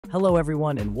Hello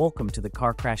everyone and welcome to the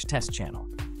Car Crash Test channel.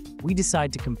 We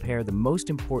decide to compare the most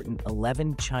important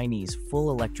 11 Chinese full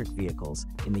electric vehicles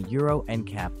in the Euro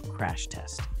NCAP crash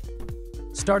test.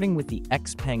 Starting with the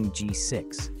XPeng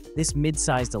G6, this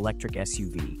mid-sized electric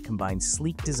SUV combines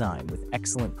sleek design with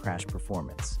excellent crash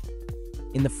performance.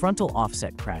 In the frontal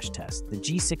offset crash test, the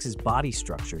G6's body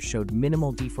structure showed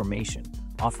minimal deformation,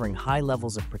 offering high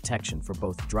levels of protection for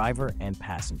both driver and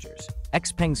passengers.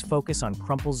 XPeng's focus on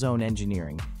crumple zone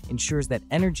engineering ensures that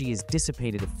energy is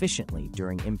dissipated efficiently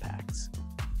during impacts.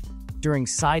 During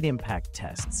side impact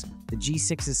tests, the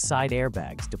G6's side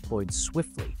airbags deployed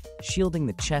swiftly, shielding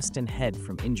the chest and head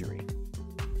from injury.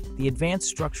 The advanced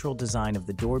structural design of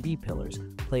the door B pillars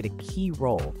played a key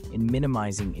role in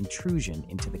minimizing intrusion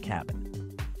into the cabin.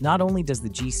 Not only does the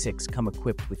G6 come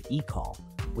equipped with eCall,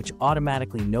 which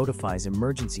automatically notifies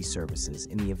emergency services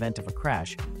in the event of a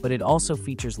crash, but it also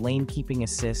features lane keeping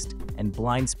assist and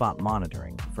blind spot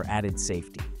monitoring for added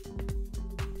safety.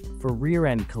 For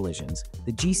rear-end collisions,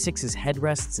 the G6's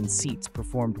headrests and seats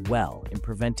performed well in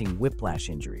preventing whiplash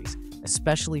injuries,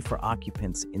 especially for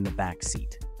occupants in the back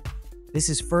seat. This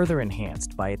is further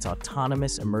enhanced by its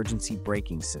autonomous emergency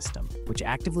braking system, which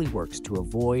actively works to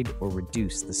avoid or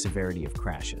reduce the severity of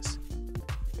crashes.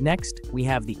 Next, we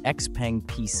have the XPeng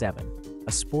P7,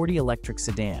 a sporty electric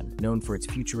sedan known for its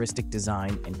futuristic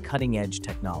design and cutting-edge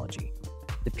technology.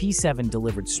 The P7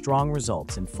 delivered strong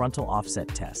results in frontal offset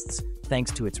tests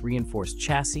thanks to its reinforced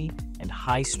chassis and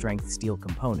high-strength steel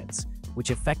components, which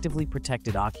effectively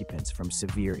protected occupants from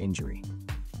severe injury.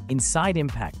 In side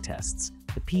impact tests,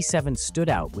 the P7 stood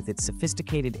out with its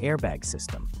sophisticated airbag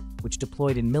system, which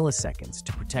deployed in milliseconds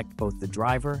to protect both the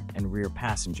driver and rear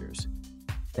passengers.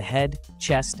 The head,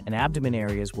 chest, and abdomen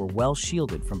areas were well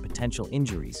shielded from potential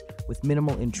injuries with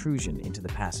minimal intrusion into the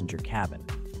passenger cabin.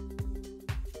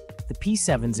 The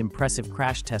P7's impressive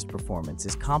crash test performance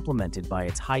is complemented by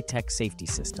its high-tech safety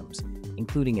systems,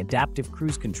 including adaptive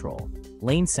cruise control,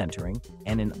 lane centering,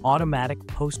 and an automatic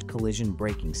post-collision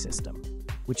braking system,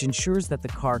 which ensures that the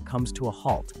car comes to a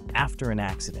halt after an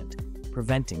accident,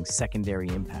 preventing secondary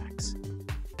impacts.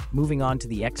 Moving on to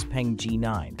the XPeng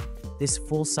G9, this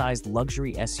full-sized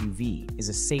luxury SUV is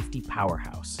a safety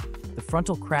powerhouse. The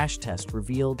frontal crash test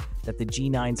revealed that the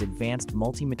G9's advanced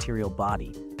multi-material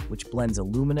body, which blends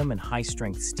aluminum and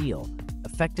high-strength steel,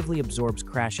 effectively absorbs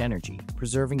crash energy,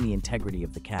 preserving the integrity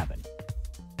of the cabin.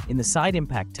 In the side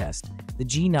impact test, the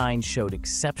G9 showed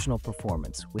exceptional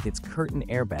performance with its curtain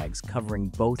airbags covering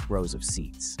both rows of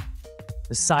seats.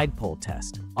 The side pole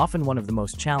test, often one of the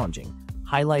most challenging,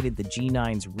 highlighted the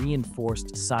G9's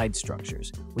reinforced side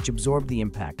structures, which absorbed the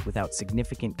impact without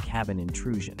significant cabin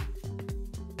intrusion.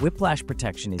 Whiplash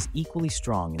protection is equally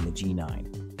strong in the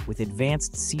G9, with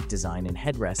advanced seat design and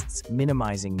headrests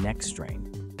minimizing neck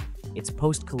strain. Its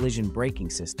post-collision braking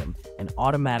system and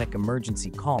automatic emergency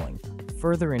calling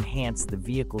further enhance the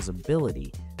vehicle's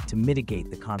ability to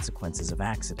mitigate the consequences of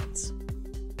accidents.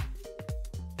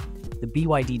 The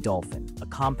BYD Dolphin, a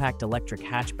compact electric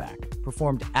hatchback,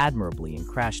 performed admirably in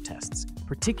crash tests,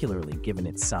 particularly given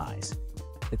its size.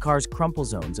 The car's crumple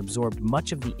zones absorbed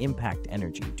much of the impact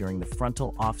energy during the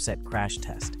frontal offset crash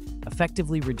test,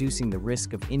 effectively reducing the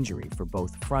risk of injury for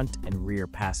both front and rear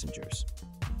passengers.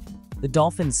 The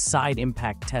Dolphin's side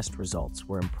impact test results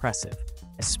were impressive,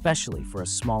 especially for a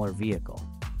smaller vehicle.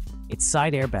 Its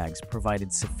side airbags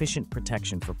provided sufficient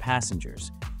protection for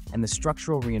passengers, and the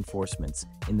structural reinforcements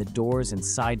in the doors and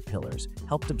side pillars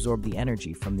helped absorb the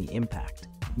energy from the impact,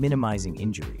 minimizing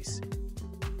injuries.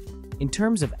 In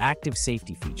terms of active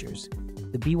safety features,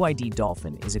 the BYD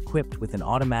Dolphin is equipped with an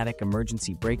automatic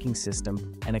emergency braking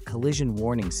system and a collision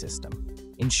warning system,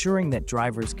 ensuring that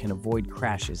drivers can avoid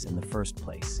crashes in the first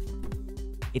place.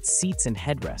 Its seats and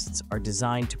headrests are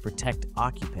designed to protect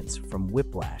occupants from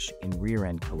whiplash in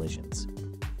rear-end collisions.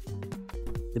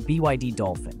 The BYD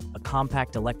Dolphin, a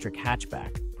compact electric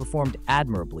hatchback, performed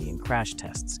admirably in crash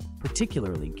tests,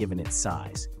 particularly given its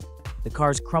size. The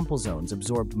car's crumple zones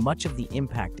absorbed much of the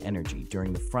impact energy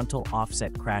during the frontal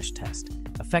offset crash test,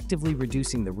 effectively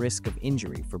reducing the risk of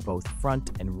injury for both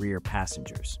front and rear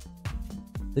passengers.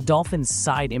 The Dolphin's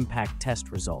side impact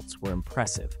test results were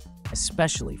impressive,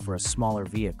 especially for a smaller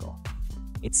vehicle.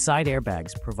 Its side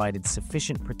airbags provided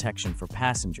sufficient protection for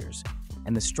passengers,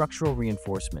 and the structural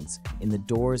reinforcements in the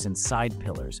doors and side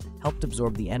pillars helped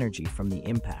absorb the energy from the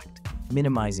impact,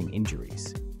 minimizing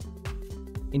injuries.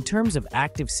 In terms of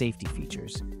active safety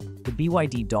features, the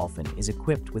BYD Dolphin is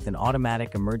equipped with an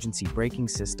automatic emergency braking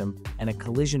system and a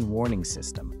collision warning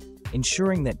system,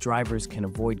 ensuring that drivers can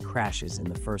avoid crashes in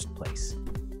the first place.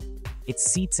 Its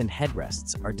seats and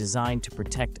headrests are designed to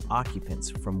protect occupants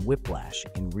from whiplash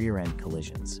in rear-end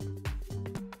collisions.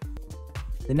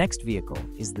 The next vehicle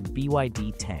is the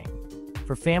BYD Tang.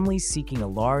 For families seeking a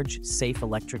large, safe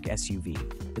electric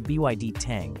SUV, the BYD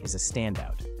Tang is a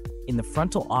standout. In the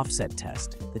frontal offset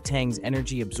test, the Tang's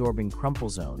energy-absorbing crumple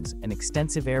zones and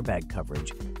extensive airbag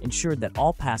coverage ensured that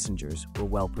all passengers were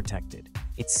well protected.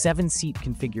 Its 7-seat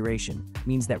configuration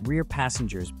means that rear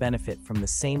passengers benefit from the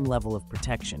same level of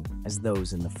protection as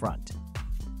those in the front.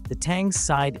 The Tang's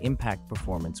side impact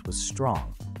performance was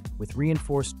strong, with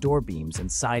reinforced door beams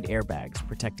and side airbags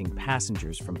protecting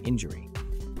passengers from injury.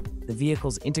 The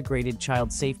vehicle's integrated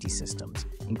child safety systems,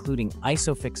 including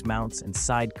ISOFIX mounts and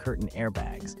side curtain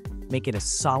airbags, make it a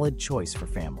solid choice for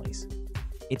families.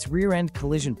 Its rear-end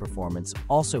collision performance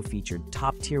also featured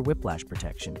top-tier whiplash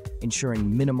protection,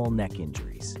 ensuring minimal neck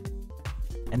injuries.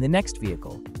 And the next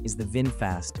vehicle is the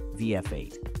VinFast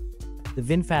VF8. The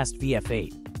VinFast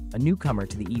VF8, a newcomer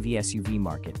to the EV SUV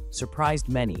market, surprised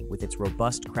many with its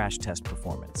robust crash test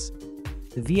performance.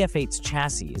 The VF8's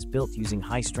chassis is built using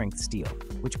high-strength steel,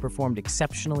 which performed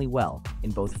exceptionally well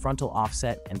in both frontal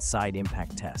offset and side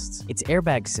impact tests. Its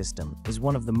airbag system is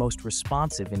one of the most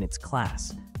responsive in its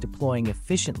class, deploying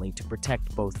efficiently to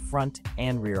protect both front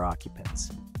and rear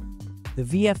occupants. The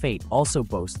VF8 also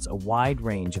boasts a wide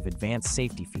range of advanced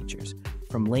safety features,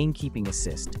 from lane keeping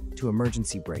assist to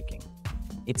emergency braking.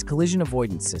 Its collision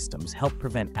avoidance systems help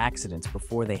prevent accidents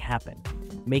before they happen,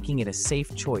 making it a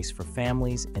safe choice for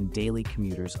families and daily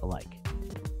commuters alike.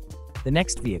 The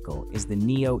next vehicle is the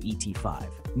NIO ET5.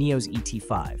 NIO's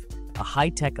ET5, a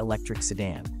high-tech electric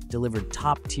sedan, delivered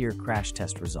top-tier crash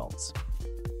test results.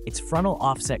 Its frontal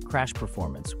offset crash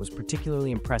performance was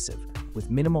particularly impressive, with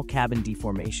minimal cabin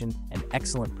deformation and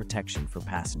excellent protection for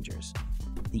passengers.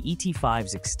 The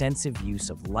ET5's extensive use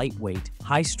of lightweight,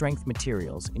 high-strength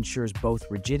materials ensures both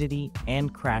rigidity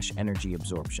and crash energy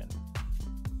absorption.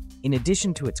 In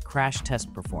addition to its crash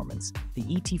test performance, the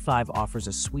ET5 offers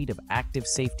a suite of active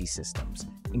safety systems,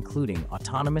 including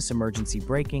autonomous emergency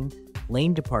braking,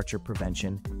 lane departure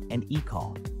prevention, and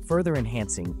eCall, further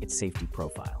enhancing its safety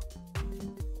profile.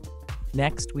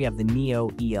 Next, we have the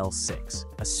NIO EL6,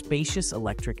 a spacious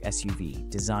electric SUV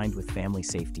designed with family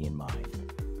safety in mind.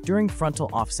 During frontal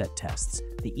offset tests,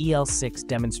 the EL6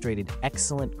 demonstrated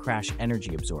excellent crash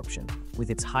energy absorption, with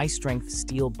its high-strength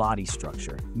steel body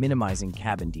structure minimizing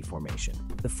cabin deformation.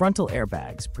 The frontal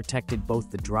airbags protected both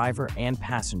the driver and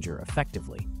passenger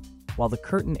effectively, while the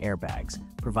curtain airbags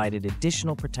provided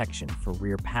additional protection for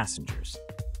rear passengers.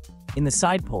 In the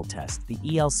side pole test, the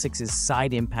EL6's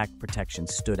side impact protection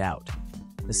stood out.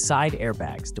 The side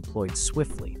airbags deployed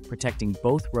swiftly, protecting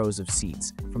both rows of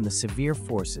seats from the severe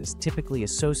forces typically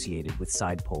associated with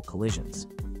side pole collisions.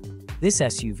 This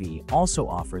SUV also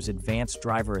offers advanced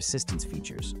driver assistance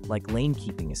features like lane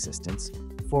keeping assistance,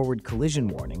 forward collision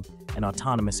warning, and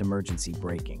autonomous emergency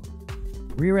braking.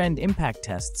 Rear-end impact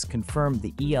tests confirmed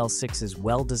the EL6's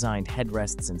well-designed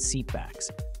headrests and seatbacks,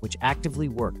 which actively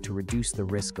work to reduce the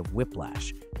risk of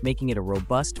whiplash, making it a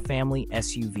robust family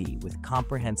SUV with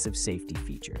comprehensive safety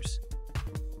features.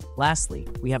 Lastly,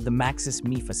 we have the Maxus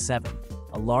MIFA 7,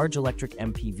 a large electric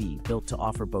MPV built to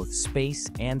offer both space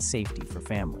and safety for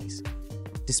families.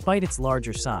 Despite its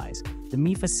larger size, the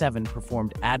MIFA 7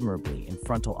 performed admirably in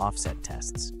frontal offset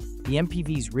tests. The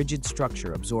MPV's rigid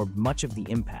structure absorbed much of the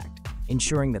impact,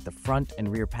 ensuring that the front and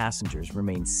rear passengers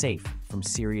remained safe from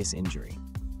serious injury.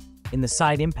 In the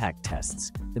side impact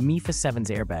tests, the MIFA 7's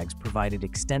airbags provided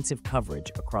extensive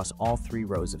coverage across all 3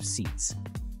 rows of seats.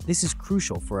 This is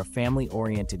crucial for a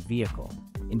family-oriented vehicle,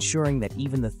 ensuring that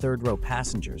even the third-row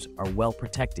passengers are well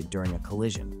protected during a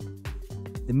collision.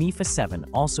 The MIFA 7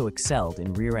 also excelled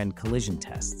in rear-end collision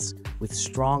tests, with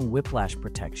strong whiplash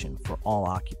protection for all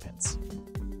occupants.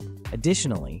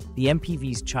 Additionally, the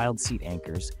MPV's child seat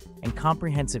anchors and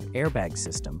comprehensive airbag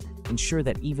system ensure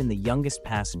that even the youngest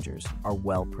passengers are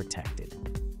well protected.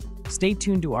 Stay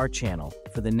tuned to our channel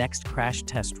for the next crash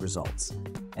test results,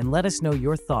 and let us know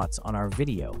your thoughts on our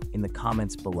video in the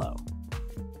comments below.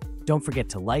 Don't forget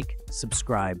to like,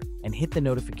 subscribe, and hit the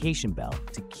notification bell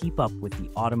to keep up with the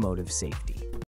automotive safety.